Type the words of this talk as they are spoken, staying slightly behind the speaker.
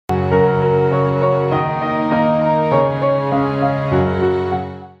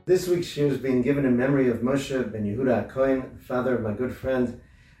This week's shiur is being given in memory of Moshe ben Yehuda HaCohen, father of my good friend,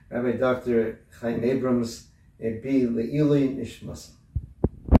 Rabbi Dr. Chaim Abrams, L'ilui Nishmas.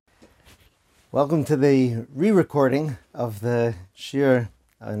 Welcome to the re-recording of the shiur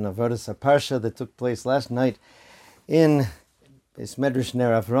on Avodas HaParsha that took place last night in Beis Medrash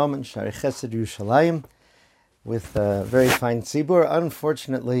Ner Avram in Shari Chesed Yerushalayim with a very fine tzibur.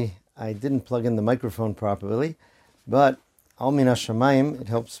 Unfortunately, I didn't plug in the microphone properly, but Al Min HaShamayim, it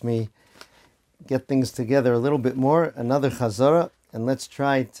helps me get things together a little bit more. Another chazara, and let's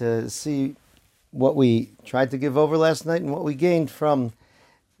try to see what we tried to give over last night and what we gained from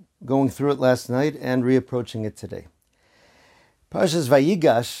going through it last night and reapproaching it today. Parshas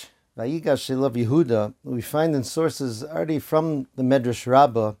VaYigash, VaYigash of Yehudah, we find in sources already from the Medrash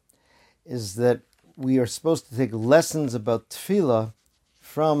Rabbah, is that we are supposed to take lessons about tefilah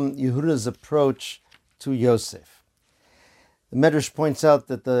from Yehudah's approach to Yosef. The Medrash points out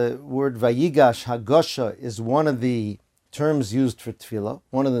that the word VaYigash, Hagosha, is one of the terms used for tefilah,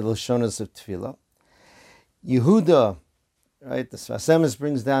 one of the lashonas of tefilah. Yehudah, right, the Sfas Emes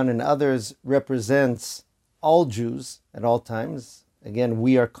brings down, and others represents all Jews at all times. Again,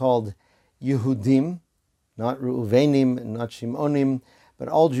 we are called Yehudim, not Reuvenim and not Shimonim, but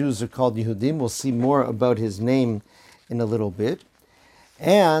all Jews are called Yehudim. We'll see more about his name in a little bit.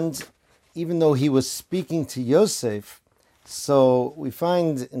 And even though he was speaking to Yosef, so we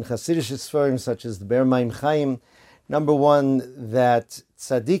find in Hasidic Sfarim such as the Ber Maim Chaim, number one, that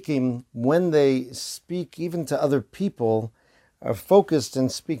tzaddikim, when they speak even to other people, are focused in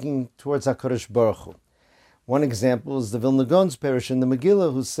speaking towards HaKadosh Baruch Hu. One example is the Vilna Gaon's parish in the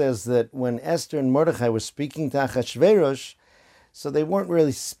Megillah, who says that when Esther and Mordechai were speaking to Achashverosh, so they weren't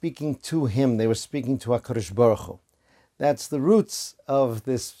really speaking to him, they were speaking to HaKadosh Baruch Hu. That's the roots of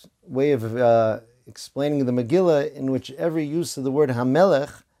this way of explaining the Megillah, in which every use of the word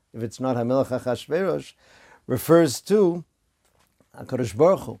HaMelech, if it's not HaMelech Achashverosh, refers to HaKadosh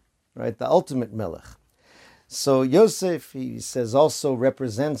Baruch Hu, right, the ultimate Melech. So Yosef, he says, also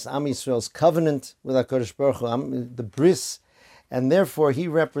represents Am Yisrael's covenant with HaKadosh Baruch Hu, the bris, and therefore he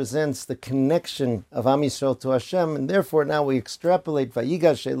represents the connection of Am Yisrael to Hashem, and therefore now we extrapolate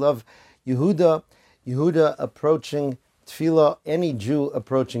VaYigash of Yehudah approaching tefilah, any Jew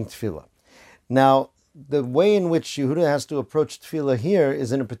approaching tefilah. Now, the way in which Yehudah has to approach tefilah here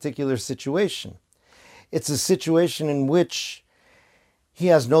is in a particular situation. It's a situation in which he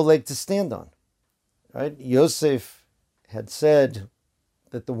has no leg to stand on. Right? Yosef had said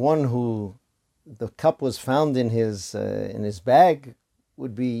that the one who the cup was found in his bag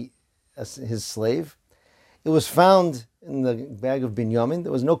would be his slave. It was found in the bag of Binyamin.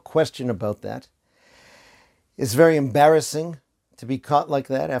 There was no question about that. It's very embarrassing to be caught like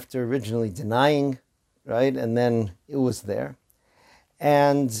that after originally denying, right? And then it was there.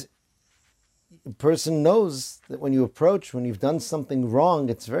 And a person knows that when you approach, when you've done something wrong,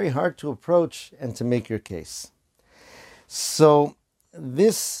 it's very hard to approach and to make your case. So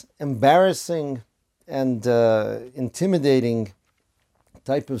this embarrassing and intimidating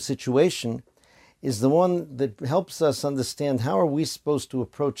type of situation is the one that helps us understand how are we supposed to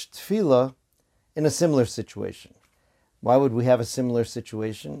approach tefilah in a similar situation. Why would we have a similar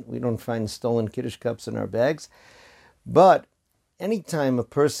situation? We don't find stolen Kiddush cups in our bags. But anytime a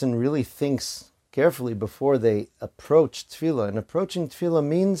person really thinks carefully before they approach tefilah, and approaching tefilah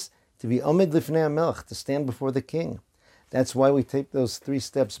means to be Omed Lifnei HaMelech, to stand before the king. That's why we take those 3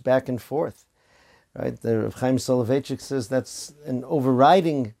 steps back and forth. Right? The Rav Chaim Soloveitchik says that's an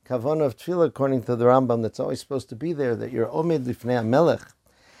overriding kavanah of tefilah, according to the Rambam, that's always supposed to be there, that you're Omed Lifnei HaMelech.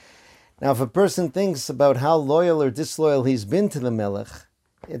 Now, if a person thinks about how loyal or disloyal he's been to the Melech,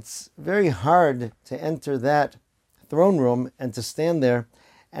 it's very hard to enter that throne room and to stand there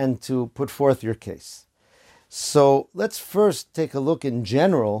and to put forth your case. So let's first take a look in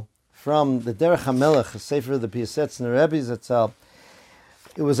general from the Derech HaMelech, a sefer of the Piaczetzna Rebbe Zatzal.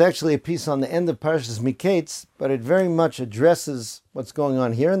 It was actually a piece on the end of Parshas Miketz, but it very much addresses what's going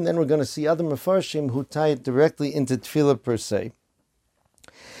on here, and then we're going to see other Mefarshim who tie it directly into tefilah per se.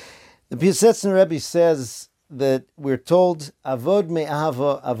 The Piaczetzna Rebbe says that we're told, Avod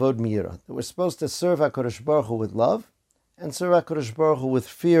me'ahava, avod mi'ira, that we're supposed to serve HaKadosh Baruch Hu with love and serve HaKadosh Baruch Hu with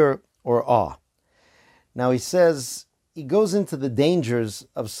fear or awe. Now he says, he goes into the dangers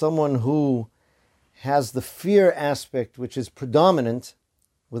of someone who has the fear aspect, which is predominant,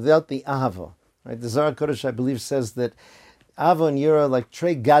 without the ahava. Right? The Zohar Kodesh, I believe, says that ahava and yira are like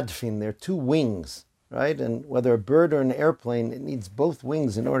trei gadfin, they're 2 wings. Right? And whether a bird or an airplane, it needs both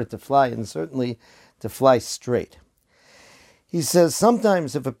wings in order to fly, and certainly to fly straight. He says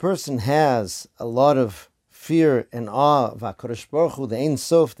sometimes if a person has a lot of fear and awe of HaKadosh Baruch Hu, the Ein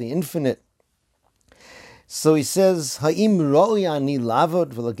Sof, the infinite. So he says, Ha'im ro'i ani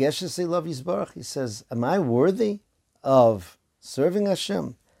lavod v'lageshes elav yisbarach. He says, am I worthy of serving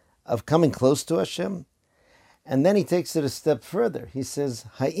Hashem, of coming close to Hashem? And then he takes it a step further. He says,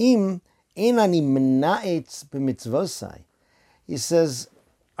 Ha'im ein ani mena'etz b'mitzvosai. He says,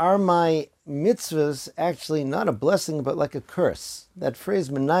 are my mitzvahs actually not a blessing, but like a curse? That phrase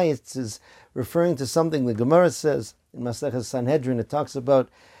mena'etz is referring to something the Gemara says in Masechah Sanhedrin. It talks about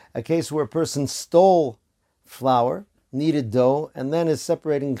a case where a person stole flour, kneaded dough, and then is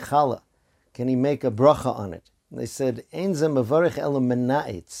separating challah. Can he make a bracha on it? And they said, Ein ze mevarich ela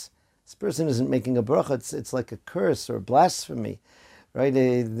mena'etz. This person isn't making a bracha, it's like a curse or blasphemy, right,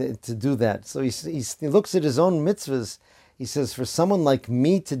 to do that. So he looks at his own mitzvahs. He says, for someone like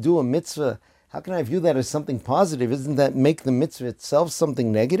me to do a mitzvah, how can I view that as something positive? Isn't that make the mitzvah itself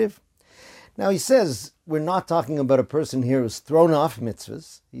something negative? Now he says, we're not talking about a person here who's thrown off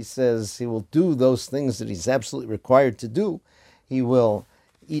mitzvahs. He says he will do those things that he's absolutely required to do. He will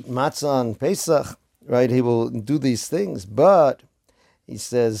eat matzah on Pesach, right? He will do these things. But he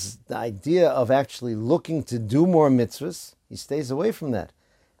says the idea of actually looking to do more mitzvahs, he stays away from that.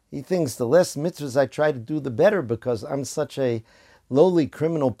 He thinks the less mitzvahs I try to do, the better, because I'm such a lowly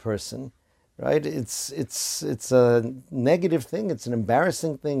criminal person. Right? It's a negative thing. It's an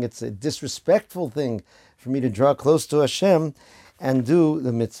embarrassing thing. It's a disrespectful thing for me to draw close to Hashem and do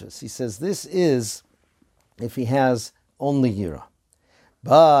the mitzvahs. He says this is if he has only yira.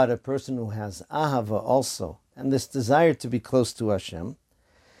 But a person who has ahava also, and this desire to be close to Hashem,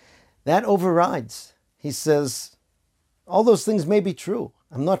 that overrides. He says, all those things may be true.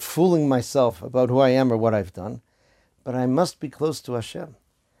 I'm not fooling myself about who I am or what I've done, but I must be close to Hashem.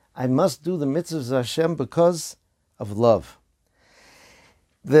 I must do the mitzvahs of Hashem because of love.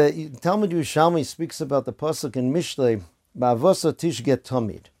 The Talmud Yerushalmi speaks about the pasuk in Mishlei, Ba'avoso tishget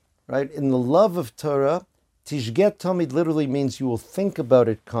tomid. Right? In the love of Torah, tishget tomid literally means you will think about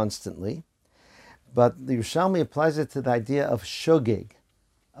it constantly. But the Yerushalmi applies it to the idea of shogeg,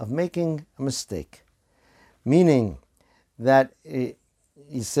 of making a mistake. Meaning that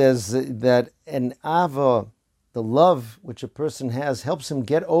he says that an ava, the love which a person has, helps him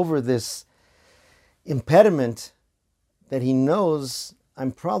get over this impediment that he knows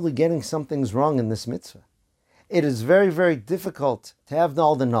I'm probably getting some things wrong in this mitzvah. It is very, very difficult to have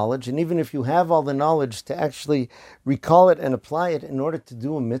all the knowledge, and even if you have all the knowledge, to actually recall it and apply it in order to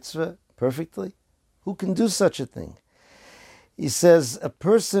do a mitzvah perfectly. Who can do such a thing? He says a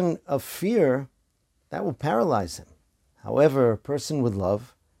person of fear, that will paralyze him. However, a person with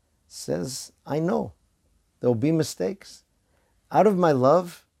love says, I know there will be mistakes. Out of my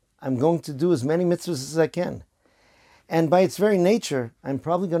love, I'm going to do as many mitzvahs as I can. And by its very nature, I'm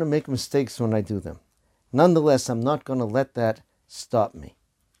probably going to make mistakes when I do them. Nonetheless, I'm not going to let that stop me.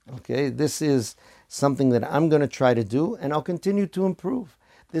 Okay, this is something that I'm going to try to do, and I'll continue to improve.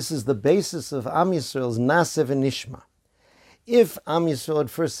 This is the basis of Am Yisrael's Nasev and Nishma. If Am Yisrael had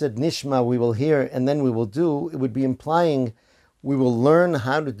first said Nishma, we will hear, and then we will do, it would be implying we will learn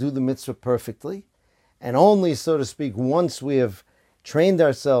how to do the mitzvah perfectly, and only, so to speak, once we have trained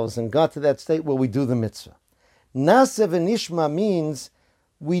ourselves and got to that state will we do the mitzvah. Nasev and Nishma means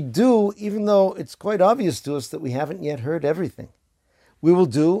we do, even though it's quite obvious to us that we haven't yet heard everything. We will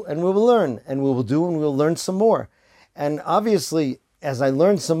do and we will learn, and we will do and we will learn some more. And obviously, as I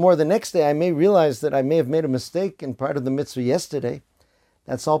learn some more the next day, I may realize that I may have made a mistake in part of the mitzvah yesterday.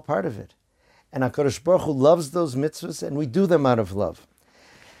 That's all part of it. And HaKadosh Baruch Hu loves those mitzvahs, and we do them out of love.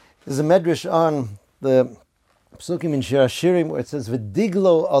 There's a medrash on the Psukim in Shir HaShirim where it says,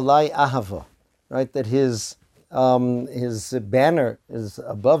 V'diglo alai ahava, right, that his banner is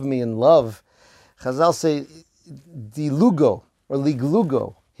above me in love. Chazal say, dilugo, or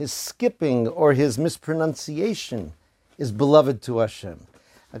liglugo, his skipping or his mispronunciation is beloved to Hashem.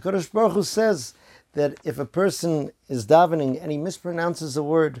 HaKadosh Baruch Hu says that if a person is davening and he mispronounces a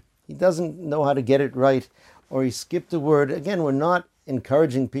word, he doesn't know how to get it right, or he skipped a word. Again, we're not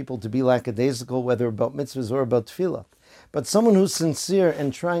encouraging people to be lackadaisical, whether about mitzvahs or about tefilah. But someone who's sincere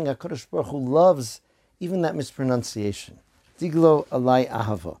and trying, HaKadosh Baruch Hu loves even that mispronunciation. Diglo alai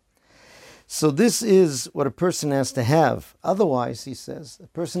ahava. So this is what a person has to have. Otherwise, he says, a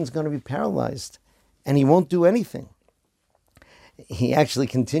person's going to be paralyzed and he won't do anything. He actually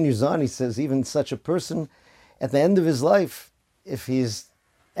continues on. He says, even such a person, at the end of his life, if he's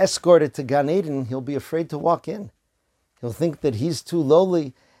escorted to Gan Eden, he'll be afraid to walk in. He'll think that he's too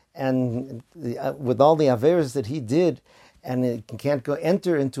lowly, and with all the averas that he did, and he can't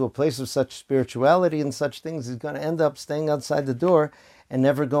enter into a place of such spirituality and such things, he's going to end up staying outside the door and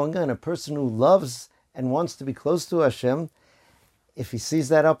never going in. A person who loves and wants to be close to Hashem, if he sees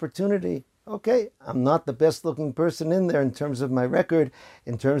that opportunity, okay, I'm not the best looking person in there in terms of my record,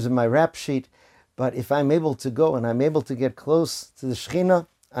 in terms of my rap sheet, but if I'm able to go and I'm able to get close to the Shekhinah,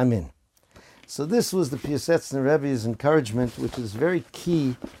 I'm in. So this was the Piaczetzna Rebbe's encouragement, which is very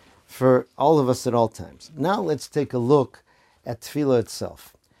key for all of us at all times. Now let's take a look at tefilah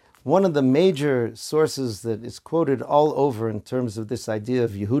itself. One of the major sources that is quoted all over in terms of this idea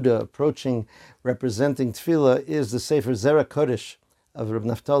of Yehudah approaching, representing tefilah is the Sefer Zera Kodesh of Rav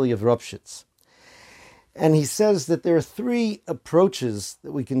Naftali of Ropshitz. And he says that there are three approaches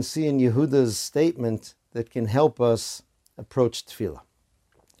that we can see in Yehudah's statement that can help us approach tefilah.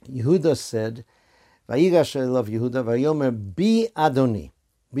 Yehudah said, VaYigash, I love Yehudah, Vayomer, Bi Adoni.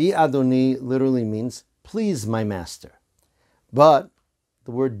 Bi Adoni literally means, please my master. But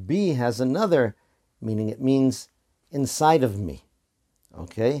the word bi has another meaning. It means inside of me.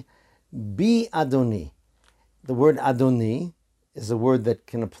 Okay? Bi Adoni. The word Adoni is a word that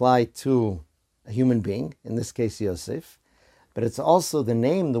can apply to a human being, in this case Yosef, but it's also the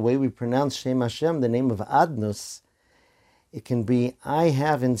name, the way we pronounce Shem Hashem, the name of Adnos. It can be, I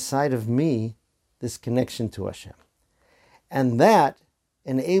have inside of me this connection to Hashem. And that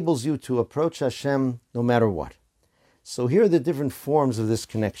enables you to approach Hashem no matter what. So here are the different forms of this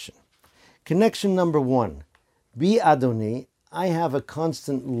connection. Connection number one, Bi Adoni, I have a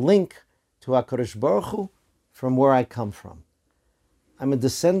constant link to HaKadosh Baruch Hu from where I come from. I'm a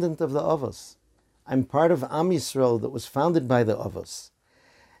descendant of the Avodas. I'm part of Am Yisrael that was founded by the Avodas.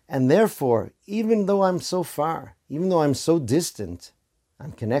 And therefore, even though I'm so far, even though I'm so distant,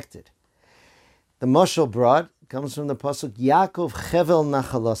 I'm connected. The mashal brought comes from the pasuk, Yaakov chevel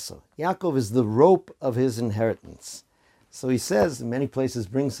nachalaso. Yaakov is the rope of his inheritance. So he says, in many places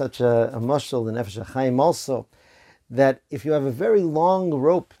bring such a mashal, the Nefesh HaChaim also, that if you have a very long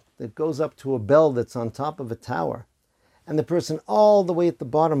rope that goes up to a bell that's on top of a tower, and the person all the way at the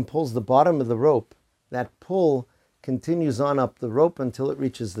bottom pulls the bottom of the rope, that pull continues on up the rope until it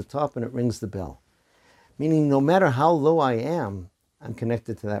reaches the top and it rings the bell. Meaning no matter how low I am, I'm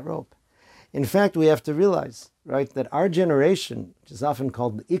connected to that rope. In fact, we have to realize, right, that our generation, which is often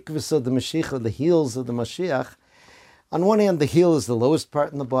called the ikvus of the Mashiach, the heels of the Mashiach, on one hand, the heel is the lowest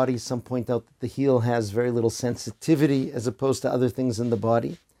part in the body. Some point out that the heel has very little sensitivity as opposed to other things in the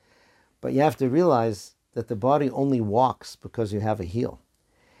body. But you have to realize that the body only walks because you have a heel.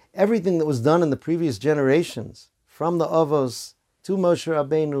 Everything that was done in the previous generations, from the Avos to Moshe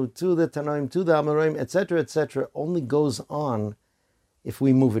Rabbeinu, to the Tanoim, to the Amoraim, etc., only goes on if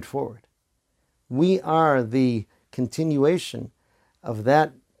we move it forward. We are the continuation of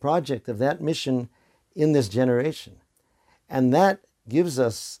that project, of that mission in this generation. And that gives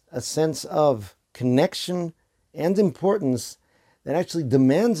us a sense of connection and importance that actually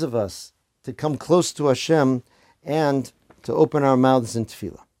demands of us to come close to Hashem and to open our mouths in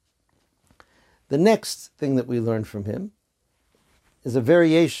tefilah. The next thing that we learn from him is a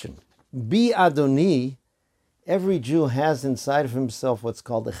variation. Bi Adoni, every Jew has inside of himself what's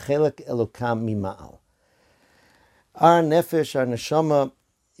called a chelek elokam mima'al. Our nefesh, our neshama,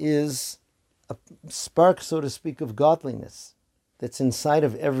 is a spark, so to speak, of godliness that's inside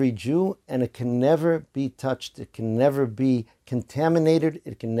of every Jew, and it can never be touched, it can never be contaminated,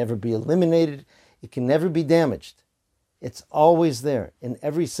 it can never be eliminated, it can never be damaged. It's always there in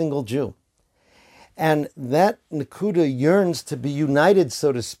every single Jew. And that Nakuda yearns to be united,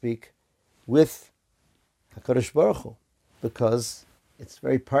 so to speak, with HaKadosh Baruch Hu, because it's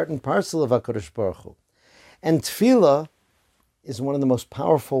very part and parcel of HaKadosh Baruch Hu. And tefilah is one of the most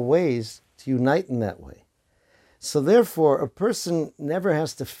powerful ways to unite in that way. So therefore, a person never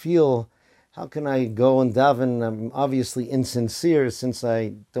has to feel, how can I go and daven? I'm obviously insincere since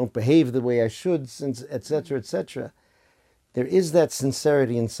I don't behave the way I should, since etc. There is that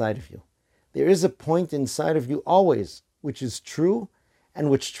sincerity inside of you. There is a point inside of you always which is true and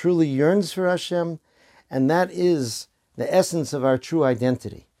which truly yearns for Hashem, and that is the essence of our true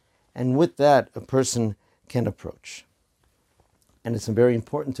identity. And with that, a person can approach. And it's very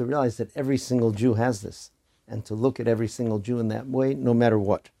important to realize that every single Jew has this, and to look at every single Jew in that way, no matter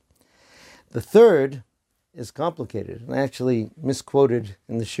what. The third is complicated, and I actually misquoted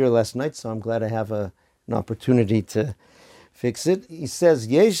in the shiur last night, so I'm glad I have an opportunity to fix it. He says,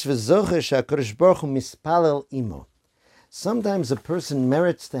 Yesh v'zoche she'HaKadosh Baruch Hu mispalel imo. Sometimes a person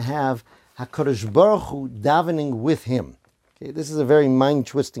merits to have HaKadosh Baruch Hu davening with him. Okay, this is a very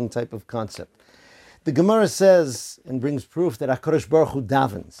mind-twisting type of concept. The Gemara says and brings proof that HaKadosh Baruch Hu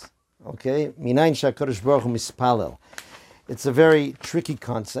davens. Okay, minayin she'HaKadosh Baruch Hu mispalel. It's a very tricky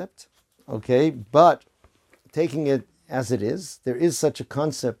concept. Okay, but taking it as it is, there is such a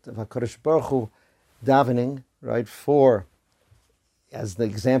concept of HaKadosh Baruch Hu davening, right, for, as the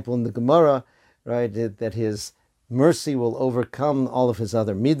example in the Gemara, right, that his mercy will overcome all of his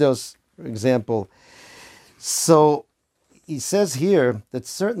other midos, for example. So he says here that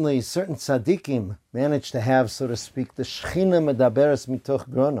certainly certain tzaddikim manage to have, so to speak, the Shechina medaberes mitoch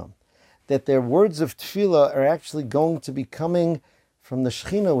gronom, that their words of tefilah are actually going to be coming from the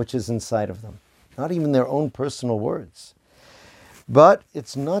Shechina which is inside of them, not even their own personal words. But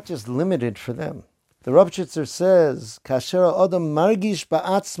it's not just limited for them. The Ropshitzer says, "Kasher adam margish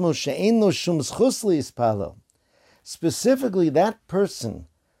ba'atzmo she'ein lo shum zchus liyispalo." Specifically, that person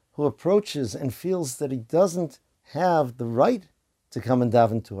who approaches and feels that he doesn't have the right to come and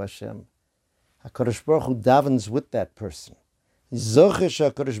daven to Hashem, HaKadosh Baruch Hu davens with that person.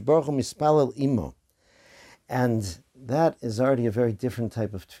 Zochesh HaKadosh Baruch Hu mispalel imo, and that is already a very different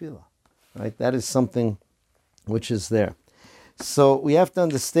type of tefilah, right? That is something which is there. So we have to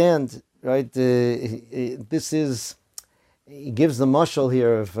understand, right? This is, he gives the mashal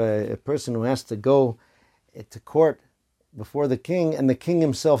here of a person who has to go to court before the king, and the king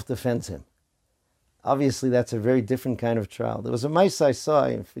himself defends him. Obviously, that's a very different kind of trial. There was a mice I saw,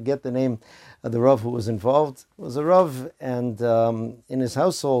 I forget the name of the Rav who was involved. It was a Rav, and in his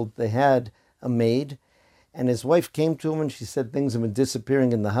household they had a maid, and his wife came to him and she said things have been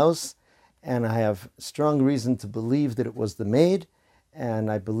disappearing in the house, and I have strong reason to believe that it was the maid,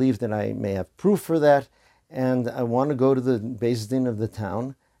 and I believe that I may have proof for that, and I want to go to the Beis Din of the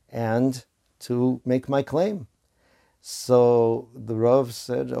town and to make my claim. So the Rav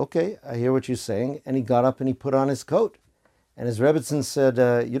said, okay, I hear what you're saying, and he got up and he put on his coat. And his Rebbetzin said,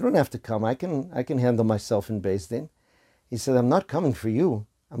 you don't have to come, I can handle myself in Beis Din. He said, I'm not coming for you,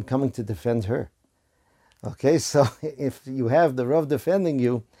 I'm coming to defend her. Okay, so if you have the Rav defending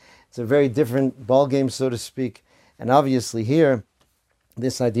you, it's a very different ballgame, so to speak. And obviously here,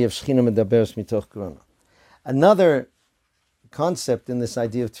 this idea of Shechina medaberes mitoch grono. Another concept in this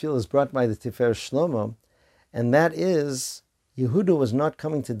idea of tefilah is brought by the Tiferes Shlomo, and that is Yehudah was not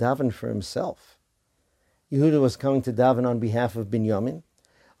coming to daven for himself. Yehudah was coming to daven on behalf of Binyamin,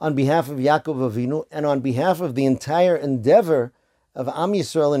 on behalf of Yaakov Avinu, and on behalf of the entire endeavor of Am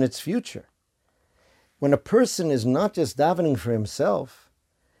Yisrael in its future. When a person is not just davening for himself,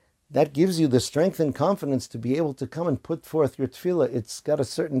 that gives you the strength and confidence to be able to come and put forth your tefilah. It's got a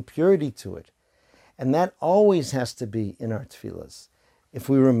certain purity to it. And that always has to be in our tefillahs. If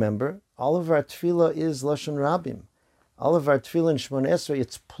we remember, all of our tefilah is Lashon Rabim. All of our tefilah in Shmon Esrei,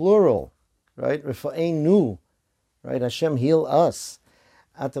 it's plural, right? Refa'enu, right? Hashem, heal us.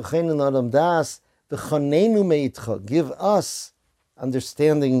 Atochenu l'adam das, v'chonenu meitcha. Give us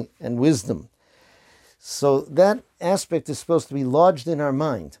understanding and wisdom. So that aspect is supposed to be lodged in our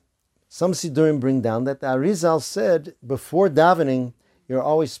mind. Some Sidurim bring down that the Arizal said, before davening, you're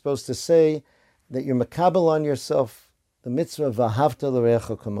always supposed to say that you're makabel on yourself the mitzvah of v'ahavta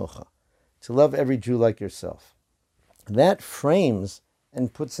l'recha kamocha, to love every Jew like yourself. That frames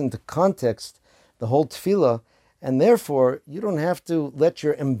and puts into context the whole tefilah, and therefore you don't have to let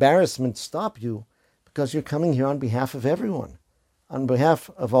your embarrassment stop you, because you're coming here on behalf of everyone, on behalf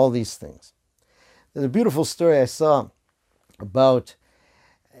of all these things. There's a beautiful story I saw about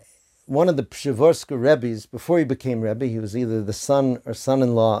one of the Pshevorska Rebbes. Before he became Rebbe, he was either the son or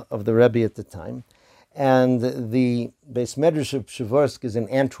son-in-law of the Rebbe at the time. And the Beis Medrash of Pshevorsk is in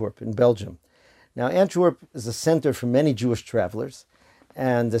Antwerp, in Belgium. Now, Antwerp is a center for many Jewish travelers,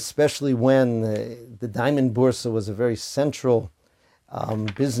 and especially when the Diamond Bourse was a very central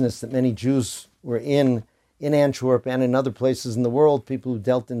business that many Jews were in Antwerp and in other places in the world. People who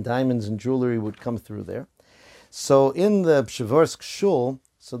dealt in diamonds and jewelry would come through there. So in the Pshevorsk shul,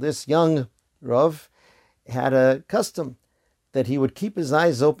 so this young Rav had a custom that he would keep his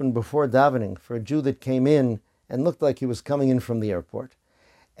eyes open before davening for a Jew that came in and looked like he was coming in from the airport.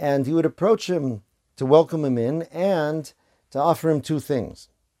 And he would approach him to welcome him in and to offer him two things.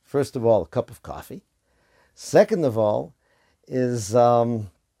 First of all, a cup of coffee. Second of all, is to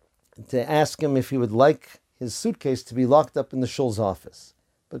ask him if he would like his suitcase to be locked up in the shul's office,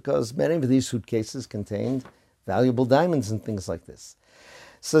 because many of these suitcases contained valuable diamonds and things like this.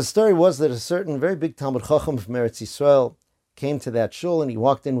 So the story was that a certain very big Talmud Chacham from Eretz Yisrael came to that shul, and he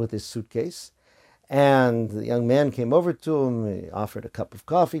walked in with his suitcase, and the young man came over to him, he offered a cup of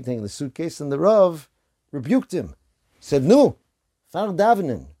coffee, taking the suitcase, and the Rav rebuked him. He said, "No, far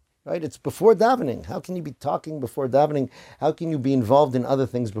davening, right? It's before davening. How can you be talking before davening? How can you be involved in other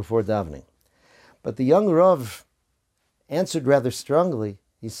things before davening?" But the young Rav answered rather strongly.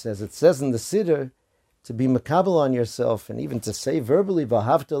 He says, it says in the Siddur, to be makabel on yourself, and even to say verbally,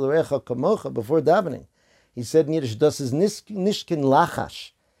 v'ahavta l'recha kamocha, before davening. He said in Yiddish, das is nishkin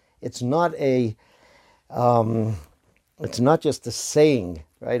lachash. It's not a It's not just a saying,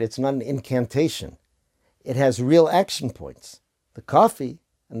 right? It's not an incantation. It has real action points. The coffee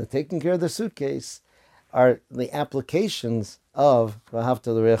and the taking care of the suitcase are the applications of V'ahavta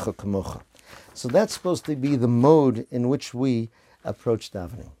l'recha kamocha. So that's supposed to be the mode in which we approach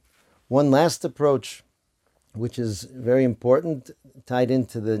davening. One last approach, which is very important, tied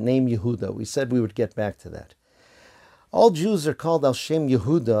into the name Yehudah. We said we would get back to that. All Jews are called al Shem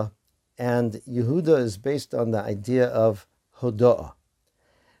Yehudah, and Yehudah is based on the idea of Hodah.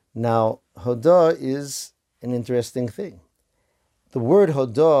 Now, Hodah is an interesting thing. The word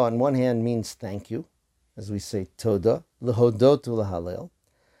Hodah on one hand means thank you, as we say Todah, lehodot u'lehalel.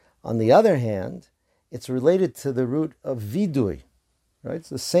 On the other hand, it's related to the root of vidui, right? It's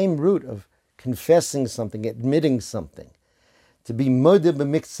the same root of confessing something, admitting something. To be modeh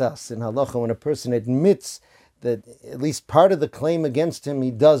b'miktsas in halacha, when a person admits that at least part of the claim against him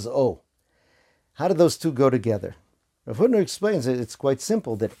he does owe. How do those two go together? Rav Hutner explains that it's quite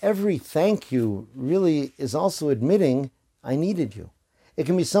simple, that every thank you really is also admitting, I needed you. It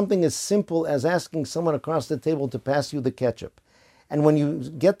can be something as simple as asking someone across the table to pass you the ketchup. And when you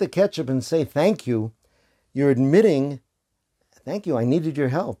get the ketchup and say thank you, you're admitting, thank you, I needed your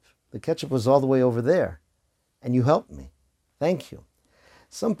help. The ketchup was all the way over there, and you helped me. Thank you.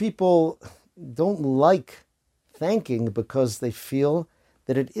 Some people don't like thanking because they feel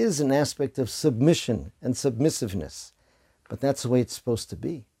that it is an aspect of submission and submissiveness. But that's the way it's supposed to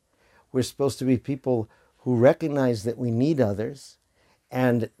be. We're supposed to be people who recognize that we need others,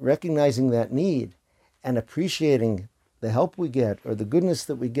 and recognizing that need and appreciating the help we get or the goodness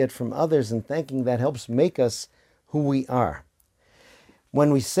that we get from others and thanking that helps make us who we are.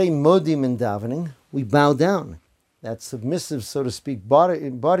 When we say modim in davening, we bow down. That submissive, so to speak,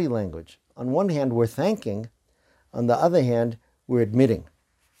 body language. On one hand, we're thanking. On the other hand, we're admitting.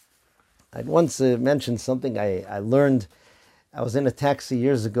 I'd once mentioned something I learned. I was in a taxi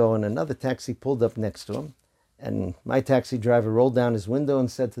years ago, and another taxi pulled up next to him. And my taxi driver rolled down his window and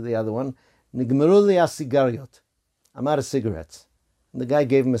said to the other one, "Nigmaru li ha-sigariot." I'm out of cigarettes. And the guy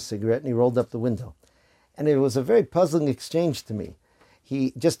gave him a cigarette, and he rolled up the window. And it was a very puzzling exchange to me.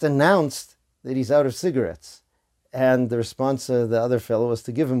 He just announced that he's out of cigarettes. And the response of the other fellow was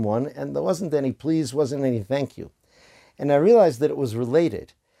to give him one, and there wasn't any please, wasn't any thank you. And I realized that it was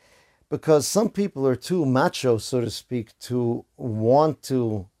related, because some people are too macho, so to speak, to want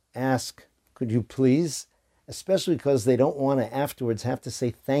to ask, could you please? Especially because they don't want to afterwards have to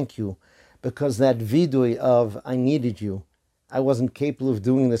say thank you, because that vidui of, I needed you, I wasn't capable of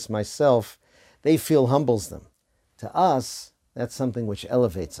doing this myself, they feel humbles them. To us, that's something which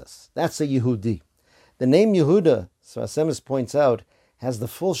elevates us. That's a Yehudi. The name Yehudah, so Asemis points out, has the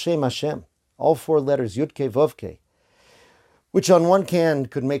full Shem Hashem, all four letters, Yud-Kei Vov-Kei, which on one hand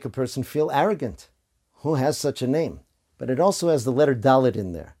could make a person feel arrogant. Who has such a name? But it also has the letter Daled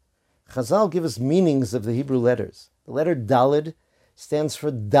in there. Chazal give us meanings of the Hebrew letters. The letter Daled stands for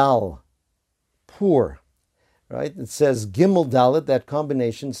Dal, poor, right? It says Gimel Daled, that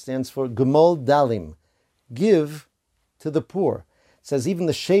combination stands for Gimel Dalim, give to the poor. It says even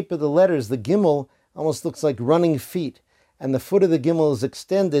the shape of the letters, the Gimel almost looks like running feet, and the foot of the Gimel is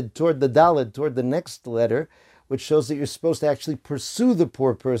extended toward the Daled, toward the next letter, which shows that you're supposed to actually pursue the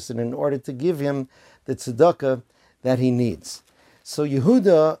poor person in order to give him the tzedakah that he needs. So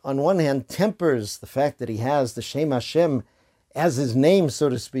Yehudah, on one hand, tempers the fact that he has the Shem Hashem as his name, so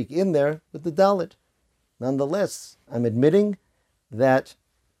to speak, in there with the Dalet. Nonetheless, I'm admitting that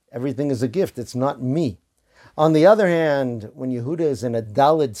everything is a gift. It's not me. On the other hand, when Yehudah is in a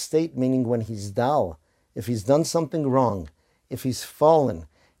Dalet state, meaning when he's Dal, if he's done something wrong, if he's fallen,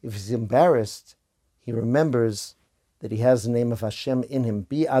 if he's embarrassed, he remembers that he has the name of Hashem in him.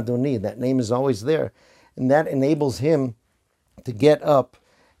 Bi Adoni, that name is always there. And that enables him to get up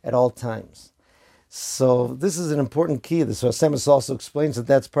at all times. So this is an important key. The Asemis also explains that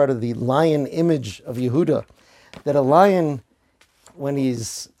that's part of the lion image of Yehudah, that a lion, when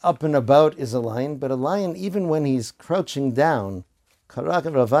he's up and about, is a lion, but a lion, even when he's crouching down, karak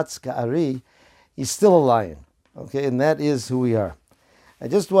ravatz ka'ari, he's still a lion. Okay, and that is who we are. I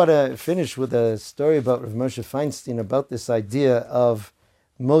just want to finish with a story about Rav Moshe Feinstein about this idea of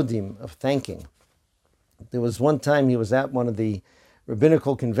modim, of thanking. There was one time he was at one of the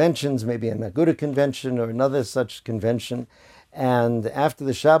rabbinical conventions, maybe an Aguda convention or another such convention, and after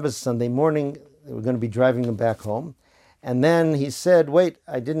the Shabbos Sunday morning, they were going to be driving him back home. And then he said, wait,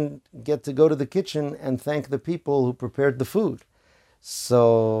 I didn't get to go to the kitchen and thank the people who prepared the food.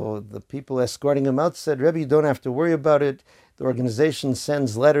 So the people escorting him out said, Rebbe, you don't have to worry about it. The organization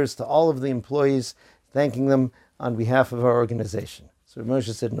sends letters to all of the employees thanking them on behalf of our organization. So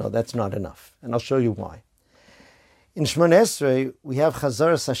Moshe said, no, that's not enough. And I'll show you why. In Shemona Esrei, we have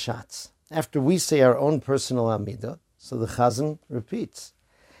Chazaras Hashatz. After we say our own personal Amidah, so the Chazan repeats.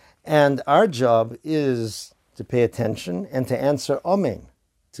 And our job is to pay attention and to answer Amen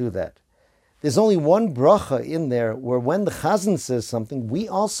to that. There's only one bracha in there where when the Chazan says something, we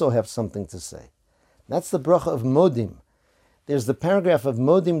also have something to say. That's the bracha of Modim. There's the paragraph of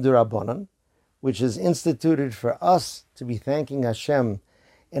Modim D'Rabbanan, which is instituted for us to be thanking Hashem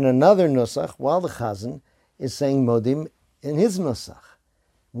in another nusach, while the Chazan is saying Modim in his nusach.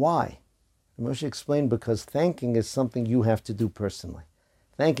 Why? Moshe explained, because thanking is something you have to do personally.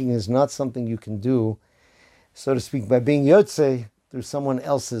 Thanking is not something you can do, so to speak, by being yahrtzeit through someone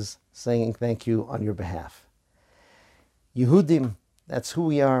else's saying thank you on your behalf. Yehudim, that's who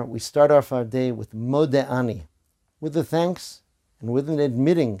we are. We start off our day with Modeh, with the thanks and with an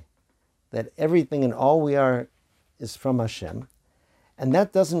admitting that everything and all we are is from Hashem. And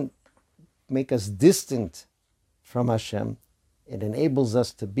that doesn't make us distant from Hashem. It enables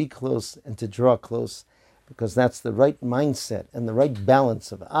us to be close and to draw close, because that's the right mindset and the right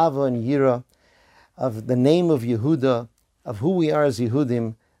balance of Ava and Yira, of the name of Yehudah, of who we are as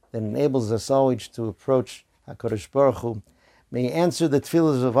Yehudim, that enables us always to approach HaKadosh Baruch Hu. May He answer the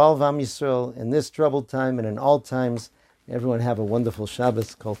tefillahs of all of Am Yisrael in this troubled time and in all times. May everyone have a wonderful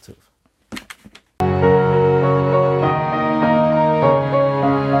Shabbos. Kol Tuv.